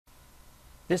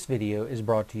This video is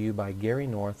brought to you by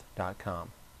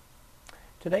GaryNorth.com.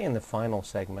 Today, in the final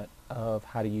segment of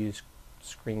how to use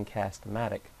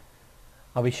Screencast-o-matic,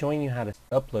 I'll be showing you how to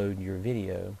upload your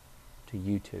video to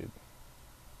YouTube.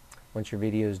 Once your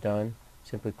video is done,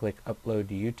 simply click Upload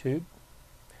to YouTube.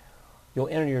 You'll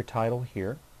enter your title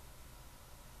here.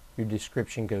 Your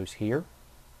description goes here.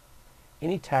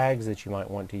 Any tags that you might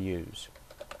want to use.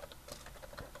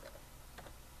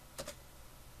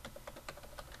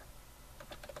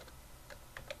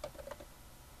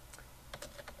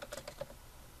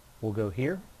 We'll go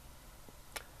here.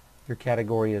 Your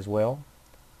category as well.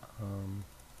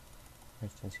 For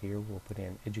instance, here we'll put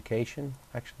in education.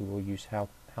 Actually, we'll use how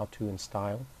to and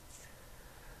style.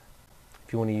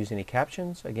 If you want to use any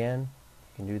captions, again,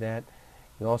 you can do that.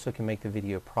 You also can make the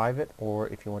video private, or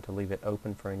if you want to leave it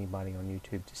open for anybody on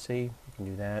YouTube to see, you can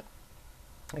do that.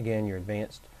 Again, your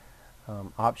advanced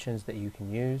options that you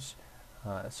can use.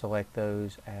 Select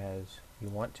those as you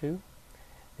want to.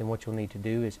 Then what you'll need to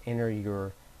do is enter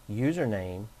your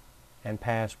username and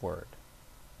password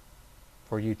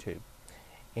for YouTube.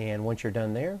 And once you're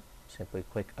done there, simply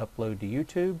click Upload to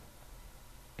YouTube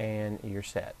and you're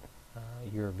set.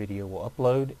 Your video will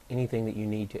upload. Anything that you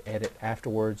need to edit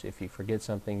afterwards, if you forget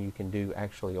something, you can do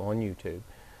actually on YouTube.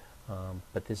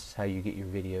 But this is how you get your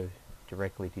video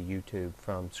directly to YouTube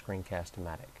from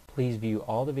Screencast-o-matic. Please view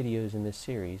all the videos in this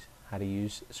series, How to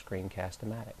Use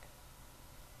Screencast-o-matic.